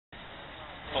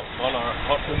Oh, hold on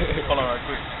right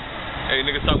quick. Hey,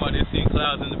 niggas talk about this, seen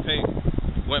clouds in the paint.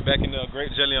 Went back in there,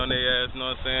 grape jelly on their ass, you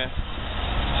know what I'm saying?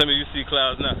 Tell me you see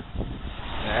clouds now.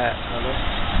 Nah, hello.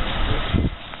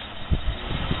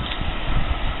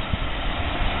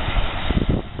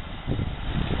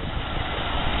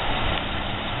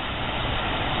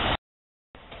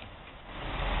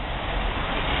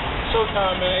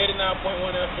 Showtime, man,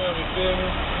 89.1 FM, you feel me?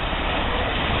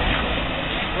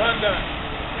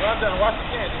 Rundown, watch the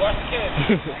candy. Watch the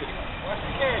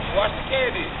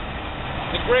candy.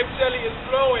 The grape jelly is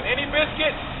flowing. Any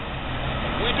biscuits?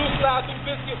 We do slide through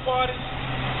biscuit parties.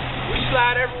 We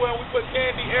slide everywhere, we put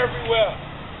candy everywhere.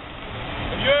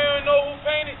 If you don't know who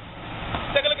painted,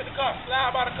 take a look at the car.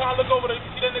 Slide by the car, look over there. You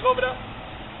see that nigga over there?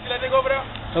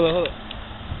 Hold up.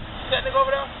 See that nigga over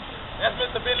there? That's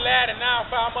Mr. Bin Laden, now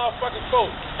 5 motherfucking 4.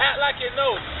 Act like you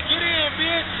know. Get in,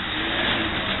 bitch.